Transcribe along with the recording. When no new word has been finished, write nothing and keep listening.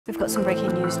We've got some breaking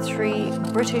news. 3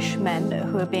 British men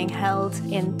who are being held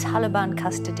in Taliban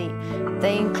custody.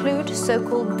 They include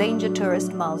so-called danger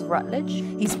tourist Miles Rutledge.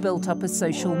 He's built up a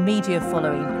social media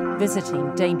following,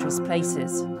 visiting dangerous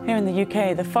places. Here in the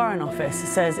UK, the Foreign Office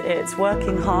says it's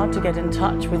working hard to get in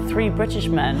touch with 3 British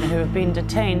men who have been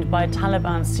detained by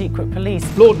Taliban secret police.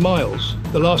 Lord Miles,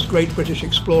 the last great British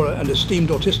explorer and esteemed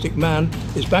autistic man,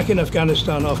 is back in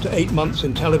Afghanistan after 8 months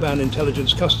in Taliban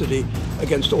intelligence custody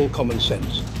against all common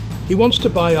sense. He wants to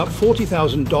buy up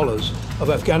 $40,000 of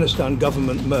Afghanistan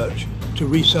government merch to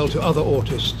resell to other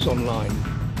autists online.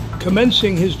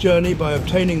 Commencing his journey by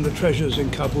obtaining the treasures in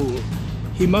Kaubl,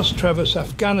 he must traverse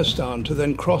Afghanistan to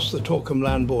then cross the Torkham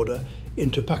land border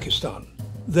into Pakistan.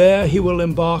 There he will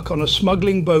embark on a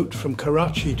smuggling boat from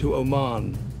Karachi to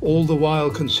Oman, all the while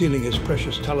concealing his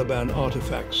precious Taliban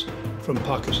artifacts from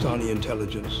Pakistani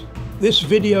intelligence. This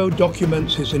video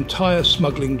documents his entire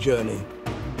smuggling journey.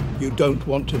 You don't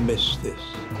want to miss this.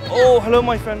 Oh, hello,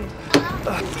 my friend.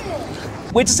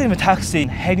 We're just in a taxi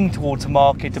heading towards a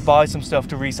market to buy some stuff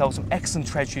to resell, some excellent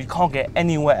treasure you can't get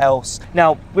anywhere else.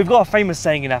 Now, we've got a famous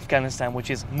saying in Afghanistan, which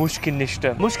is mushkin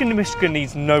nishta. Mushkin nishta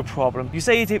needs no problem. You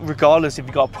say it regardless if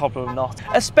you've got a problem or not,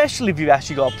 especially if you've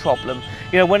actually got a problem.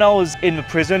 You know, when I was in the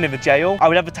prison, in the jail, I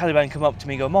would have a Taliban come up to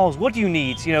me and go, Miles, what do you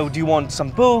need? You know, do you want some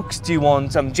books? Do you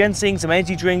want some ginseng, some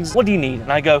energy drinks? What do you need?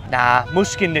 And I go, nah,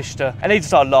 mushkin nishta. And they just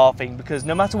start laughing because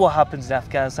no matter what happens in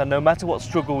Afghanistan, no matter what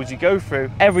struggles you go through,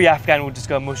 every Afghan will just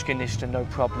go mushkin nishta, no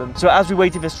problem. So as we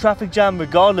wait for this traffic jam,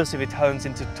 regardless if it turns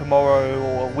into tomorrow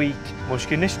or a week,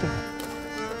 mushkin nishta.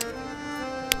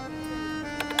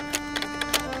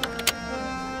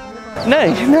 No,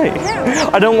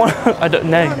 I don't want,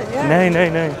 no,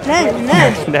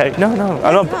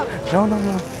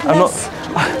 I'm not,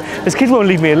 this kid won't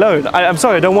leave me alone. I'm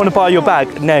sorry, I don't want to buy your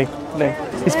bag. No.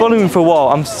 He's following me for a while,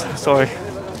 I'm sorry.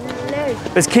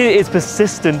 This kid is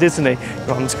persistent, isn't he?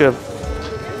 Well, I'm just gonna...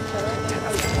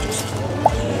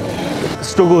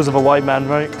 Struggles of a white man,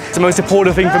 right? It's the most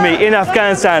important thing for me in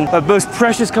Afghanistan. My most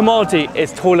precious commodity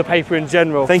is toilet paper in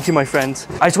general. Thank you, my friend.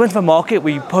 I just went to the market,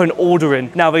 we put an order in.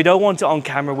 Now, they don't want it on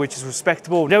camera, which is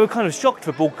respectable. They were kind of shocked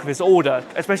for the bulk of this order,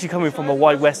 especially coming from a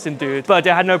white Western dude. But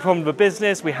they had no problem with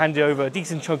business. We handed over a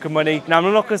decent chunk of money. Now,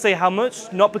 I'm not gonna say how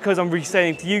much, not because I'm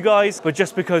reselling to you guys, but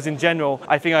just because in general,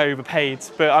 I think I overpaid.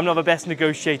 But I'm not the best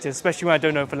negotiator, especially when I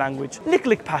don't know the language.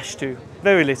 Little Pashto,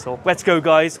 very little. Let's go,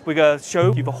 guys. We're gonna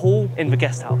show you the hall in the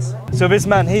guest house. So this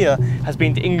man here has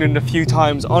been to England a few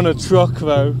times on a truck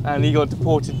though, and he got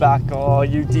deported back. Oh,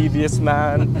 you devious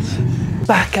man.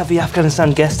 Back at the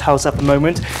Afghanistan guest house at the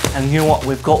moment, and you know what,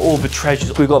 we've got all the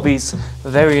treasures. We've got these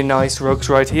very nice rugs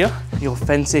right here, the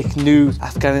authentic new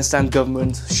Afghanistan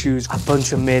government shoes, a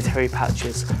bunch of military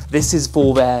patches. This is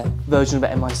for their version of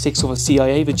the MI6 or the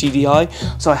CIA, the GDI.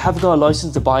 So I have got a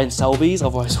license to buy and sell these,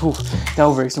 otherwise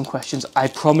they'll raise some questions. I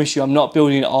promise you I'm not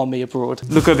building an army abroad.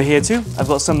 Look over here too, I've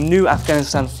got some new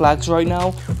Afghanistan flags right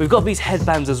now. We've got these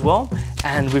headbands as well,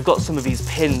 and we've got some of these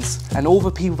pins. And all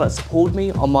the people that support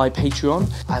me on my Patreon,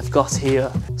 I've got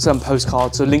here some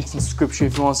postcards, so links in the description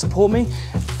if you want to support me.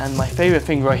 And my favorite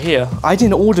thing right here, I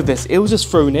didn't order this, it was just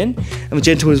thrown in, and the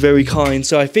gentleman was very kind.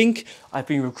 So I think I've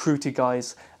been recruited,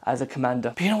 guys, as a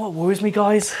commander. But you know what worries me,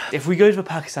 guys? If we go to the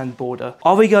Pakistan border,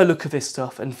 are we gonna look at this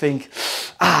stuff and think,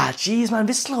 geez, man,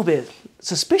 this is a little bit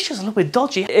suspicious, a little bit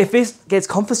dodgy. If this gets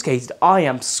confiscated, I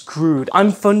am screwed.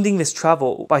 I'm funding this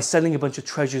travel by selling a bunch of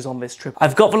treasures on this trip.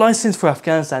 I've got the license for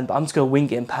Afghanistan, but I'm just gonna wing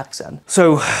it in Pakistan.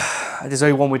 So there's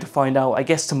only one way to find out. I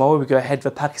guess tomorrow we go ahead to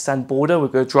the Pakistan border. We're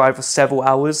gonna drive for several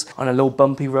hours on a little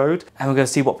bumpy road, and we're gonna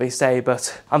see what they say,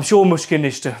 but I'm sure mushkin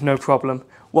nishta, no problem.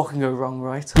 What can go wrong,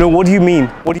 right? No, what do you mean?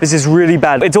 This is really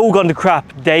bad. It's all gone to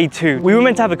crap, day 2. We were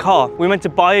meant to have a car. We were meant to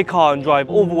buy a car and drive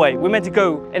all the way. We were meant to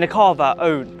go in a car of our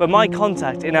own. But my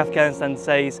contact in Afghanistan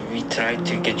says, we tried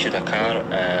to get you the car,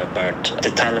 but the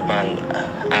Taliban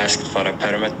asked for a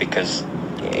permit because...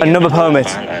 Another permit?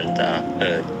 And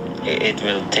it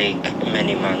will take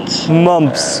many months.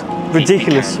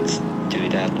 Ridiculous. We can't do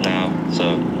that now,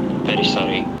 so very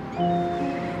sorry.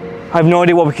 I have no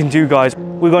idea what we can do, guys.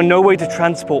 We've got no way to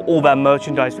transport all that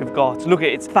merchandise we've got. Look,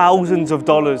 it's thousands of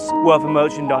dollars worth of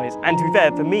merchandise. And to be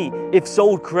fair, for me, if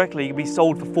sold correctly, it could be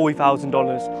sold for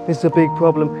 $40,000. This is a big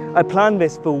problem. I planned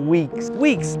this for weeks.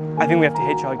 I think we have to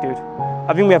hitchhike, dude.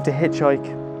 I think we have to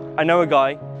hitchhike. I know a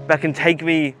guy that can take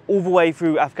me all the way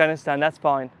through Afghanistan, that's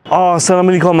fine. Oh, Salam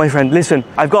alaikum, my friend. Listen,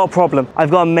 I've got a problem.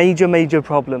 I've got a major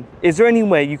problem. Is there any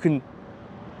way you can...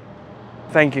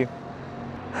 Thank you.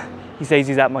 He says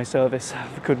he's at my service.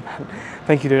 Good man.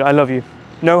 Thank you, dude. I love you.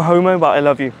 No homo, but I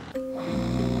love you.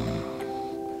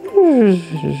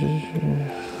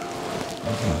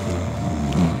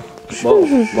 Mo. We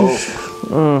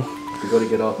gotta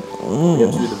get up. We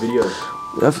have to do the videos.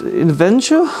 We have an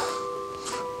adventure?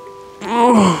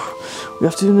 We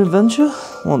have to do an adventure?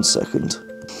 1 second.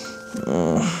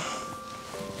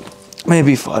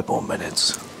 Maybe 5 more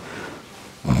minutes.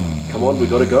 Come on, we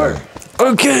gotta go.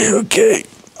 Okay.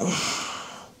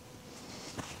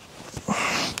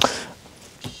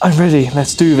 I'm ready,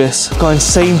 let's do this. Got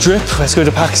insane drip, let's go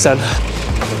to Pakistan.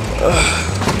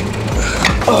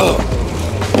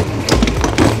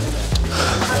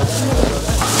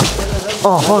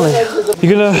 Oh, finally. You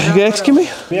gonna execute me?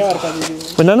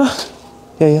 Banana?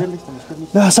 Yeah.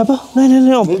 No, Sabah?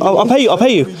 No. I'll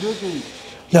pay you.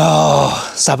 No,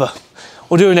 Sabah.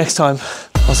 We'll do it next time.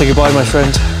 I'll say goodbye, my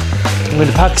friend. I'm going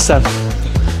to Pakistan.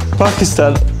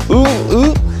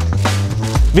 Ooh.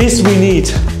 This we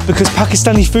need, because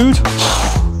Pakistani food.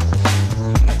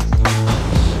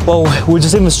 Well, we're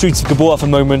just in the streets of Kaubl for a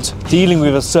moment, dealing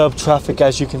with a Serb traffic,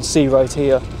 as you can see right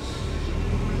here.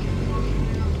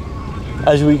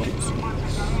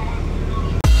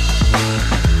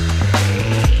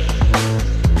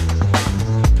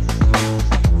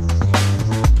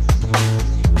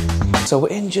 So we're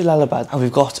in Jalalabad and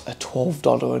we've got a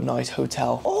 $12 a night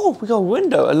hotel. Oh, we got a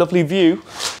window, a lovely view.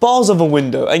 Bars of a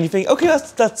window, and you think, okay,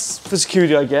 that's for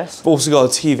security, I guess. We've also got a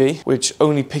TV, which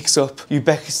only picks up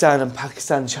Uzbekistan and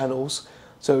Pakistan channels.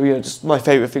 So, you know, just my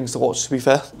favourite things to watch, to be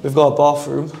fair. We've got a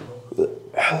bathroom.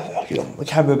 You know, the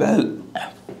camera bed.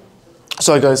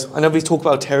 Sorry guys, I know we talk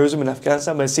about terrorism in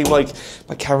Afghanistan, but it seemed like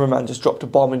my cameraman just dropped a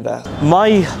bomb in there.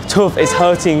 My tooth is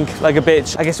hurting like a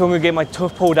bitch. I guess I'm gonna get my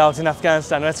tooth pulled out in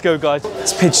Afghanistan. Let's go, guys.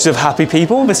 It's pictures of happy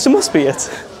people. This must be it.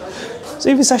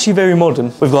 See, it's actually very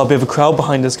modern. We've got a bit of a crowd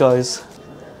behind us, guys.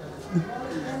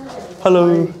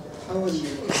 Hello.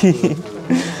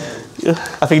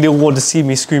 I think they all want to see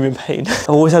me scream in pain. I've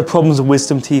always had problems with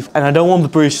wisdom teeth, and I don't want the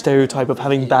British stereotype of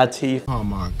having bad teeth. Oh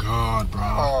my God, bro.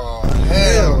 Oh,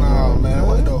 hell no, man.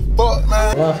 What the fuck,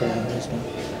 man?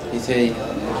 It's a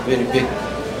very big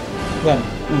one.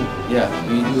 Yeah,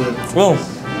 we do it. Well,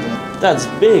 that's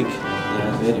big.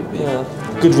 Yeah, very big. Yeah.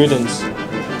 Good riddance.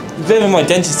 Better than my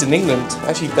dentist in England.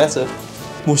 Actually better.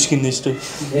 More skin this too.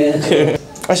 Yeah.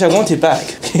 Actually, I want it back.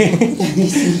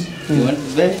 You want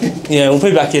it back? Yeah, we'll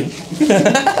put it back in.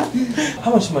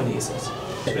 How much money is it?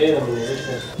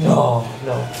 No.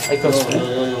 I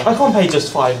can't pay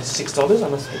just $5, $6. I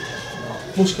must pay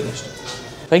 $10. More skin this too.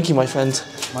 Thank you, my friend.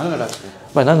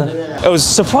 Banana. It was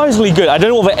surprisingly good. I don't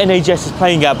know what the NHS is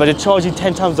playing at, but they're charging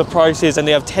 10 times the prices and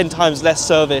they have 10 times less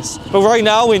service. But right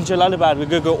now in Jalalabad, we're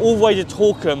going to go all the way to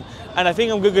Torkham, and I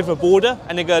think I'm going to go to the border,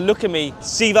 and they're going to look at me,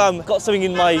 see that I've got something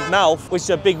in my mouth, which is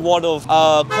a big wad of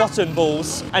cotton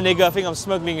balls, and they're going to think I'm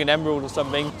smuggling an emerald or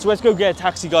something. So let's go get a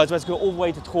taxi, guys. Let's go all the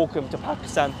way to Torkham, to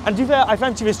Pakistan. And to be fair, I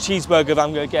fancy this cheeseburger that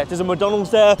I'm going to get. There's a McDonald's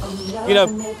there, you know.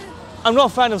 I'm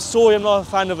not a fan of soy, I'm not a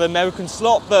fan of American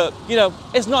slop, but, you know,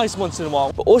 it's nice once in a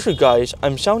while. But also, guys,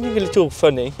 I'm sounding a little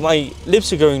funny. My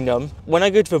lips are going numb. When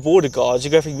I go to the border guards, you're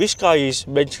going to think, this guy is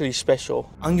mentally special.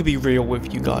 I'm going to be real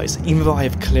with you guys. Even though I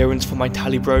have clearance from my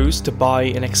Tally bros to buy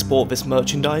and export this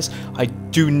merchandise, I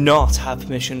do not have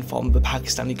permission from the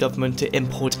Pakistani government to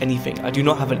import anything. I do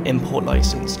not have an import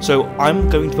license. So I'm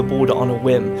going to the border on a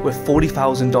whim with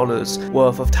 $40,000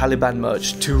 worth of Taliban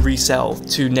merch to resell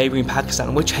to neighboring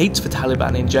Pakistan, which hates the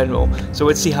Taliban in general. So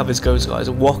let's see how this goes, guys.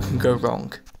 What can go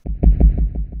wrong?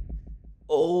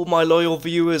 Oh, my loyal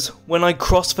viewers, when I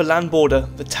crossed the land border,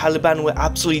 the Taliban were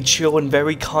absolutely chill and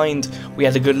very kind. We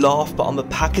had a good laugh, but on the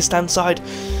Pakistan side,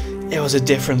 it was a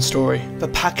different story. The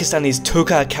Pakistanis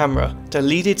took our camera,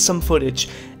 deleted some footage,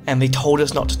 and they told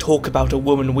us not to talk about a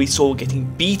woman we saw getting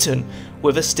beaten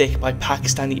with a stick by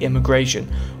Pakistani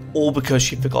immigration, all because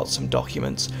she forgot some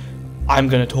documents. I'm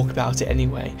going to talk about it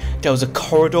anyway. There was a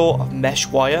corridor of mesh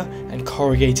wire and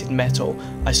corrugated metal.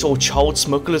 I saw child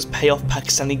smugglers pay off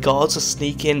Pakistani guards to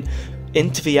sneak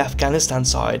into the Afghanistan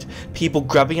side, people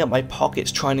grabbing at my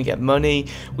pockets trying to get money.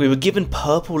 We were given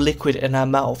purple liquid in our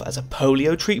mouth as a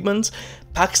polio treatment.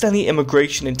 Pakistani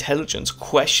immigration intelligence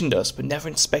questioned us but never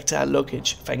inspected our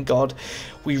luggage, thank God.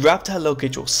 We wrapped our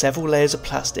luggage with several layers of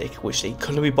plastic which they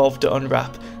couldn't be bothered to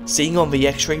unwrap. Seeing on the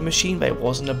x-ray machine there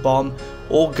wasn't a bomb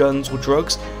or guns or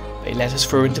drugs, they let us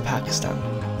through into Pakistan.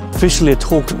 Officially a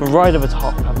talk right at the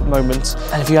top at the moment,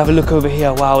 and if you have a look over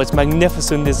here, wow, it's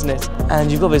magnificent, isn't it? And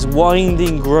you've got this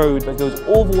winding road that goes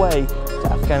all the way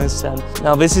to Afghanistan.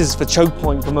 Now this is the choke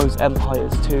point for most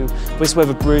empires too. This is where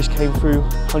the British came through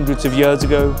hundreds of years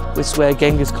ago. This is where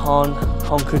Genghis Khan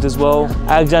conquered as well.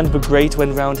 Alexander the Great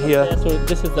went around here. So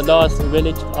this is the last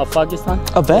village of Pakistan.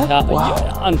 Oh, there? Wow.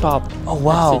 On top. Oh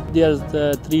wow. There's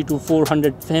 300 to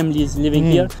 400 families living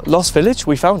here. Lost village?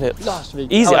 We found it. Lost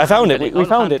village. Easy, I found it. We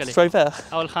found it straight there.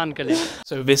 Khan.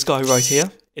 So this guy right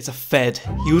here is a Fed.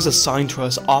 He was assigned to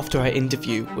us after our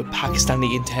interview with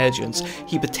Pakistani intelligence.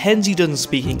 He pretends he doesn't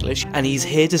speak English and he's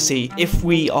here to see if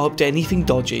we are up to anything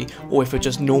dodgy or if we're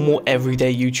just normal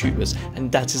everyday YouTubers,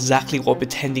 and that's exactly what we're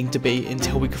pretending to be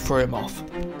until we can throw him off.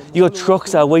 You got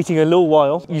trucks that are waiting a little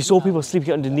while. You saw people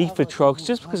sleeping underneath the trucks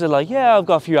just because they're like, yeah, I've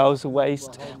got a few hours to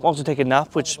waste. Want to take a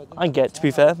nap, which I get, to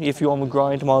be fair. If you're on the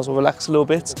grind, might as well relax a little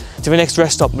bit. To the next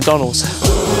rest stop, McDonald's.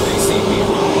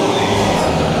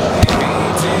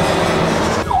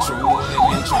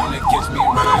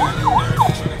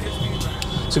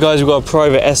 So guys, we've got a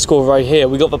private escort right here.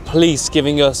 We got the police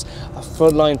giving us a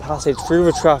frontline passage through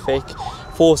the traffic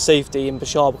for safety in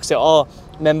Bashar, because there are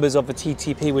members of the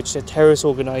TTP, which is a terrorist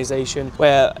organisation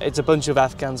where it's a bunch of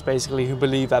Afghans basically who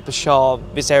believe that Bashar,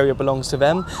 this area belongs to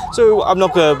them. So I'm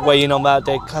not going to weigh in on that.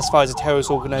 They're classified as a terrorist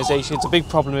organisation. It's a big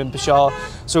problem in Bashar.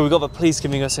 So we've got the police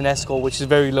giving us an escort, which is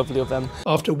very lovely of them.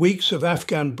 After weeks of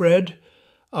Afghan bread,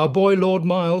 our boy Lord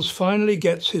Miles finally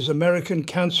gets his American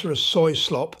cancerous soy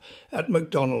slop at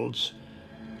McDonald's.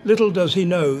 Little does he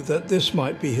know that this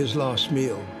might be his last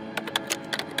meal.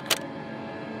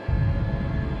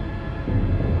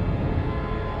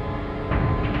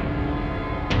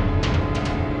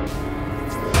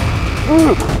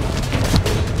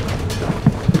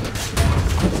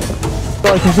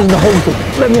 Guys, this is the whole thing.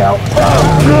 Let me out.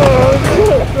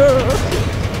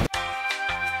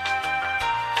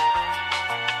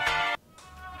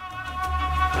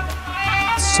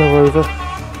 So over.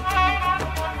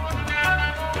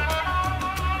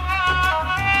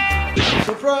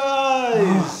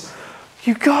 Surprise!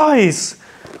 You guys!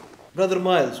 Brother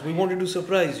Miles, we wanted to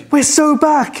surprise you. We're so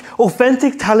back!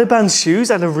 Authentic Taliban shoes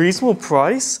at a reasonable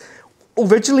price.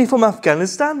 Originally from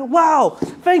Afghanistan. Wow!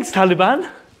 Thanks, Taliban!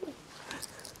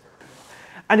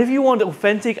 And if you want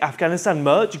authentic Afghanistan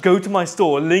merch, go to my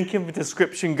store. Link in the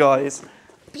description, guys.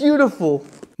 Beautiful.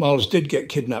 Miles did get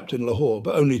kidnapped in Lahore,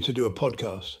 but only to do a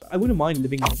podcast. I wouldn't mind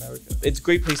living in America. It's a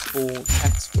great place for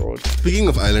tax fraud. Speaking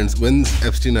of islands, when's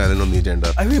Epstein Island on the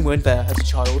agenda? I really went there as a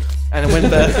child. And I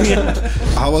went there.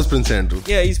 How was Prince Andrew?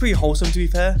 Yeah, he's pretty wholesome, to be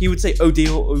fair. He would say, oh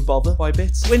dear, oh bother, by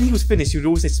bits. When he was finished, he would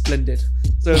always say splendid.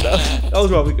 So that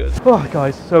was rather good. Oh,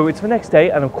 guys, so it's the next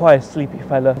day and I'm quite a sleepy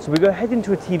fella. So we're going to head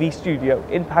into a TV studio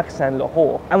in Pakistan,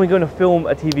 Lahore. And we're going to film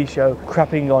a TV show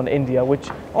crapping on India, which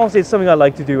honestly is something I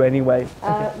like to do anyway.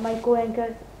 My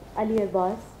co-anchor, Ali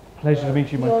Abbas. Pleasure to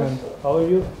meet you, my friend. How are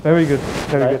you? Very good,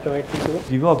 very good. To meet you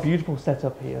too. You've got a beautiful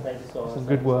setup here. Thank you so much. Some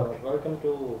good work. Welcome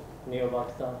to New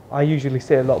Pakistan. I usually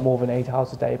sit a lot more than 8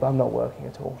 hours a day, but I'm not working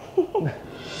at all.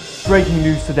 Breaking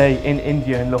news today in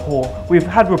India, in Lahore. We've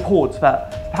had reports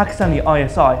that Pakistani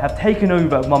ISI have taken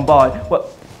over Mumbai.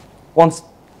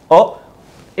 Well,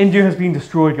 India has been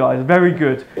destroyed, guys. Very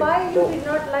good. Why you did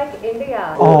not like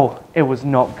India? Oh, it was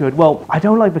not good. Well, I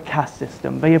don't like the caste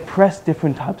system. They oppress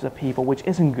different types of people, which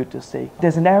isn't good to see.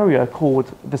 There's an area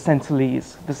called the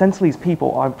Sentinelese. The Sentinelese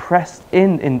people are oppressed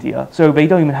in India, so they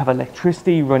don't even have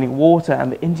electricity, running water,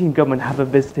 and the Indian government haven't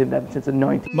visited them since the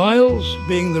 90s. Miles,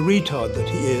 being the retard that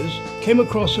he is, came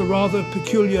across a rather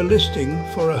peculiar listing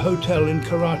for a hotel in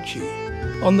Karachi.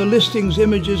 On the listing's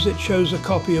images, it shows a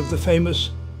copy of the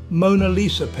famous Mona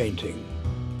Lisa painting.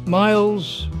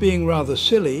 Miles, being rather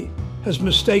silly, has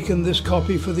mistaken this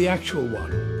copy for the actual one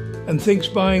and thinks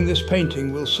buying this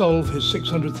painting will solve his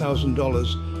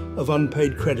 $600,000 of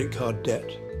unpaid credit card debt.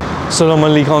 Assalamu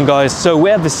alaikum, guys. So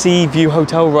we're at the Sea View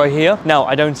Hotel right here. Now,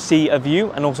 I don't see a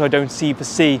view and also I don't see the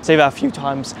sea. Say that a few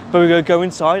times. But we're going to go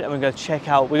inside and we're going to check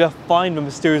out. We're going to find the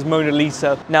mysterious Mona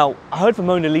Lisa. Now, I heard the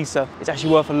Mona Lisa is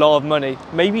actually worth a lot of money.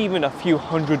 Maybe even a few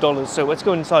 $100s. So let's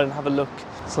go inside and have a look.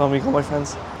 Assalamu alaikum, my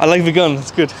friends. I like the gun.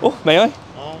 It's good. Oh, may I?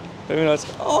 Very nice.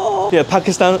 Oh, yeah,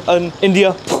 Pakistan and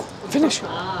India. Finish.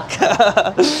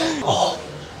 Oh,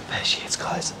 there she is,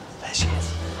 guys. There she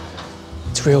is.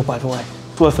 It's real, by the way.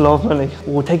 It's worth a lot of money.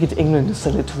 We'll take it to England and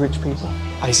sell it to rich people.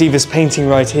 I see this painting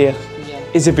right here. Yeah.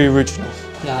 Is it the original?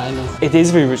 Yeah, I know. It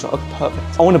is the original. Oh,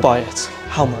 perfect. I want to buy it.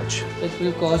 How much? It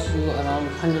will cost you around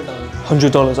 $100.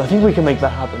 $100. I think we can make that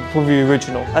happen for the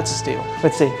original. That's a steal.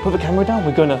 Let's see. Put the camera down.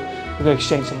 We're gonna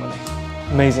exchange some money.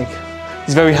 Amazing.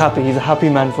 He's very happy. He's a happy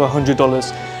man for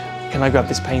 $100. Can I grab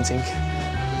this painting?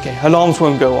 Okay. Alarms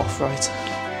won't go off, right?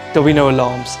 There'll be no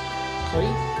alarms. Sorry?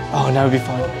 Oh, no, it'll be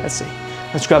fine. Let's see.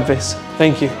 Let's grab this.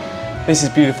 Thank you. This is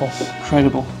beautiful,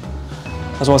 incredible.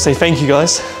 I just want to say thank you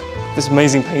guys for this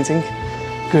amazing painting.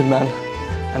 Good man.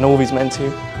 And all these men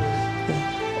too.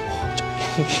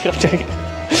 I'm joking.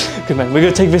 Good man. We're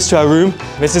going to take this to our room.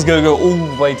 This is going to go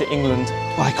all the way to England.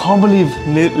 I can't believe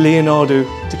Leonardo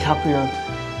DiCaprio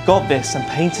got this and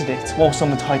painted it whilst on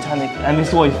the Titanic. And this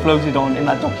is what he floated on in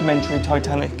that documentary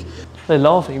Titanic. They're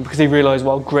laughing because they realise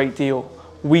what a great deal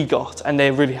we got and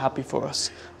they're really happy for us.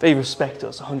 They respect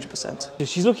us 100%.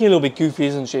 She's looking a little bit goofy,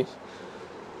 isn't she?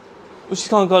 Well, she's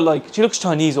kind of got like, she looks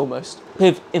Chinese almost.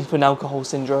 With infant alcohol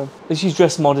syndrome. She's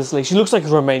dressed modestly. She looks like a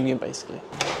Romanian basically.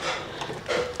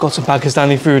 Got some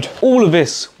Pakistani food. All of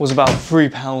this was about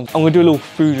 £3. I'm gonna do a little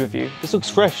food review. This looks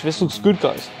fresh, this looks good,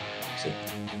 guys. See?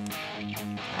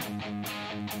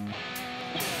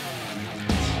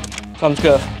 So I'm just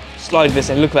gonna slide this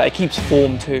in. Look at that, it keeps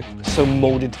form too. It's so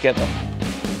molded together.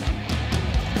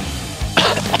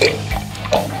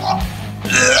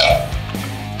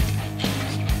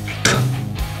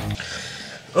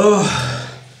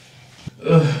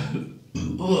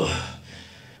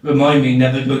 Remind me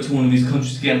never to go to one of these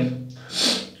countries again.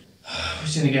 We're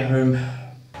just gonna get home.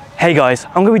 Hey guys,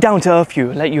 I'm gonna be down to earth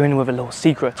you and let you in with a little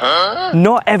secret.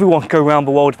 Not everyone can go around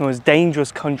the world from those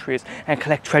dangerous countries and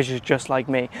collect treasures just like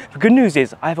me. The good news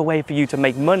is I have a way for you to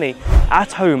make money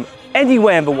at home,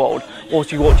 anywhere in the world,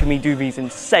 whilst you're watching me do these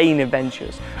insane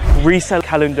adventures.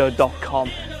 ReselleCalendar.com,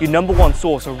 your #1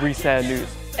 source of resale news.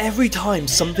 Every time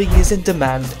something is in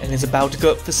demand and is about to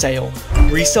go up for sale,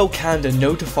 Resale Calendar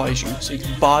notifies you so you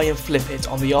can buy and flip it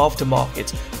on the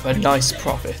aftermarket for a nice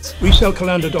profit.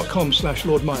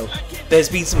 ReselleCalendar.com/lordmiles. There's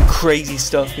been some crazy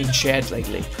stuff being shared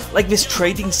lately, like this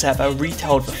trading set that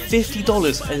retailed for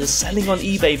 $50 and is selling on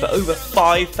eBay for over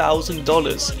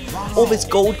 $5,000. Or this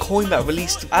gold coin that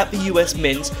released at the US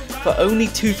Mint for only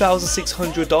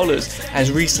 $2,600 and is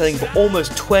reselling for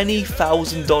almost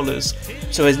 $20,000.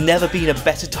 So there's never been a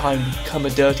better time to become a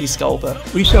dirty scalper.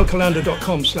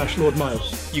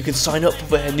 ReselleCalendar.com/lordmiles. You can sign up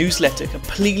for their newsletter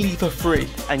completely for free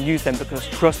and use them because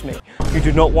trust me, you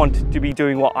do not want to be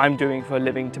doing what I'm doing for a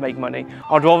living to make money.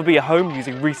 I'd rather be at home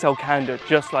using Resale Calendar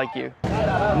just like you.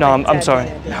 No, I'm sorry.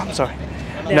 No, I'm sorry.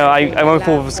 No, I won't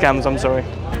fall for scams, I'm sorry.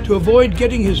 To avoid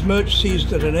getting his merch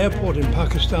seized at an airport in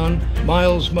Pakistan,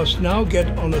 Miles must now get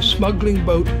on a smuggling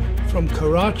boat from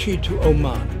Karachi to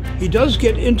Oman. He does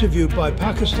get interviewed by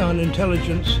Pakistan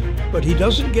intelligence, but he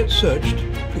doesn't get searched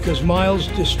because Miles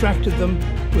distracted them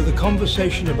with a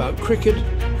conversation about cricket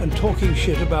and talking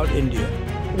shit about India.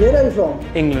 Where are you from?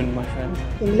 England, my friend.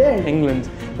 England? England.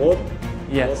 Both?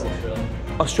 Yes.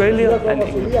 Australia and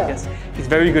England, yes. He's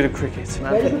very good at cricket.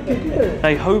 Very good cricketer.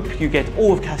 I hope you get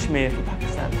all of Kashmir for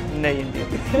Pakistan, nay India.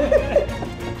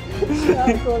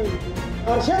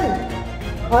 Arshad!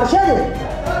 I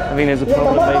think there's a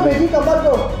problem, maybe.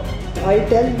 I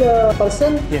tell the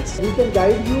person, yes, he can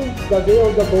guide you the way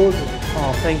of the boat.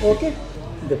 Oh, thank you. Okay?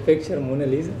 The picture, Mona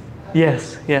Lisa?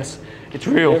 Yes, yes, it's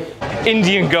real.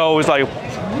 Indian girl was like,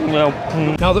 well.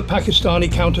 Now that Pakistani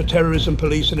counter-terrorism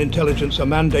police and intelligence are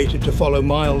mandated to follow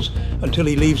Miles until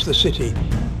he leaves the city,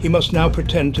 he must now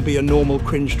pretend to be a normal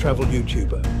cringe travel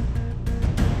YouTuber.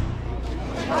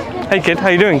 Hey kid, how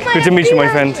you doing? Good to meet you, my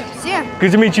friend.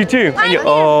 Good to meet you too.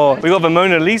 Oh, we got the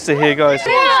Mona Lisa here, guys.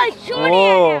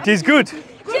 Oh, she's good.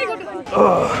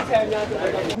 Oh.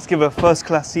 Let's give her a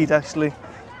first-class seat, actually.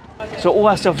 So all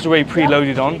our stuff is already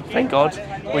preloaded on, thank God,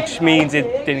 which means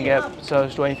it didn't get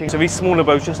searched or anything. So these smaller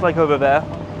boats, just like over there,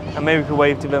 and maybe we could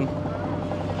wave to them.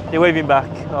 They're waving back.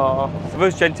 Oh. So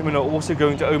those gentlemen are also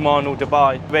going to Oman or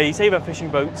Dubai. They say they're fishing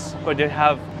boats, but they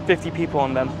have 50 people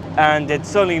on them, and they're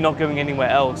certainly not going anywhere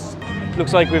else.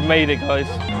 Looks like we've made it, guys.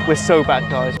 We're so back,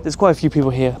 guys. There's quite a few people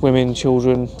here. Women,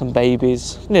 children, some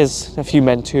babies. There's a few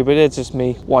men too, but it's just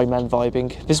me, white man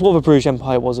vibing. This is what the British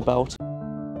Empire was about.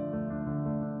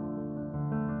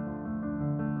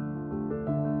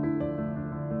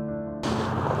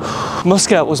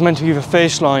 Muscat was meant to be the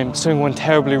finish line, but something went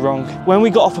terribly wrong. When we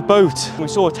got off a boat, we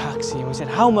saw a taxi and we said,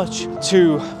 how much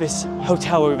to this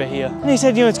hotel over here? And he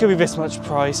said, you know, it's gonna be this much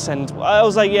price. And I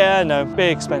was like, yeah, no,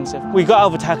 bit expensive. We got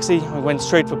out of the taxi and we went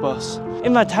straight for the bus.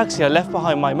 In that taxi, I left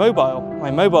behind my mobile.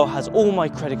 My mobile has all my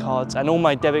credit cards and all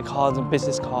my debit cards and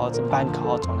business cards and bank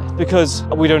cards on it. Because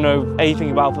we don't know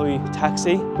anything about the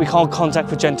taxi, we can't contact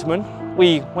the gentleman.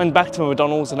 We went back to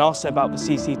McDonald's and asked about the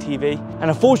CCTV. And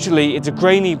unfortunately, it's a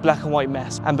grainy black and white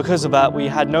mess. And because of that, we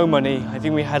had no money. I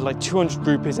think we had like 200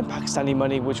 rupees in Pakistani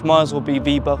money, which might as well be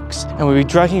V-Bucks. And we'd be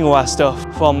dragging all our stuff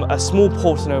from a small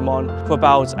port in Oman for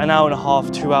about an hour and a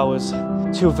half, 2 hours,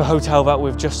 to the hotel that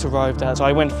we've just arrived at. So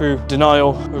I went through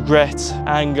denial, regret,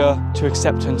 anger, to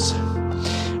acceptance.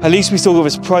 At least we still got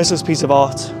this priceless piece of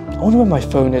art I wonder where my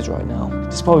phone is right now.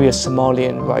 There's probably a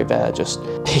Somalian right there just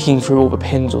picking through all the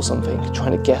pins or something,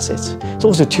 trying to guess it. It's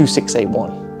also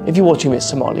 2681. If you're watching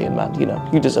this Somalian man, you know,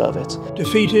 you deserve it.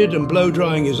 Defeated and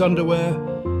blow-drying his underwear,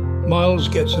 Miles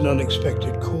gets an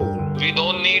unexpected call. We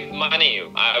don't need money.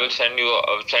 I will send you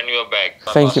a bag.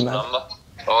 Thank you, man.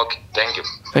 Okay, thank you.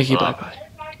 Thank you, bye-bye.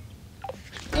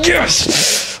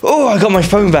 Yes! Oh, I got my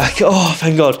phone back. Oh,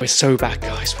 thank God. We're so back,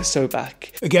 guys. We're so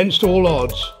back. Against all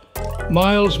odds,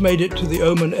 Miles made it to the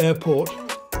Oman airport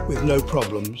with no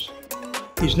problems.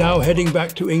 He's now heading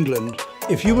back to England.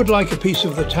 If you would like a piece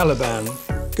of the Taliban,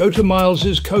 go to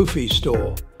Miles's Ko-fi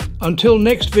store. Until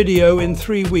next video in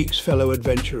 3 weeks, fellow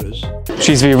adventurers.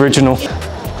 She's the original.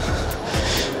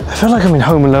 I feel like I'm in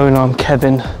Home Alone. I'm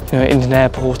Kevin, you know, in an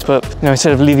airport, but you know,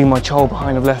 instead of leaving my child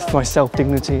behind, I've left myself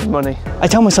dignity and money. I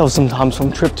tell myself sometimes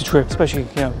from trip to trip, especially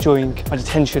you know during my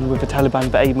detention with the Taliban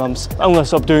for 8 months, I'm gonna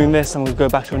stop doing this. I'm gonna go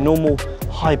back to a normal,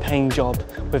 high-paying job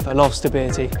with a lot of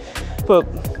stability. But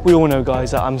we all know,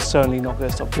 guys, that I'm certainly not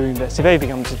going to stop doing this. If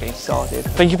anything, I'm just getting started.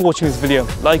 Thank you for watching this video.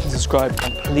 Like and subscribe,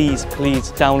 and please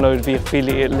download the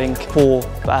affiliate link for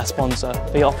our sponsor.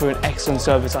 They offer an excellent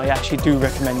service. I actually do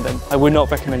recommend them. I would not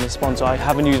recommend a sponsor I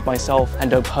haven't used myself and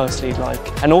don't personally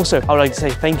like. And also, I would like to say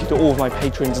thank you to all of my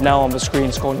patrons now on the screen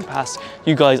scrolling past.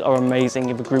 You guys are amazing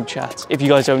in the group chat. If you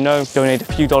guys don't know, donate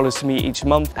a few dollars to me each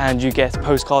month and you get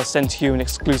postcards sent to you, an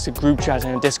exclusive group chat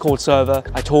and a Discord server.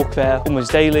 I talk there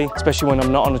almost daily, especially when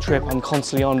I'm not on a trip. I'm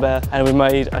constantly on there, and we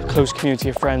made a close community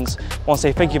of friends. I want to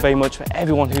say thank you very much for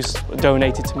everyone who's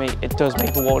donated to me. It does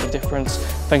make a world of difference.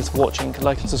 Thanks for watching.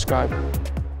 Like and subscribe.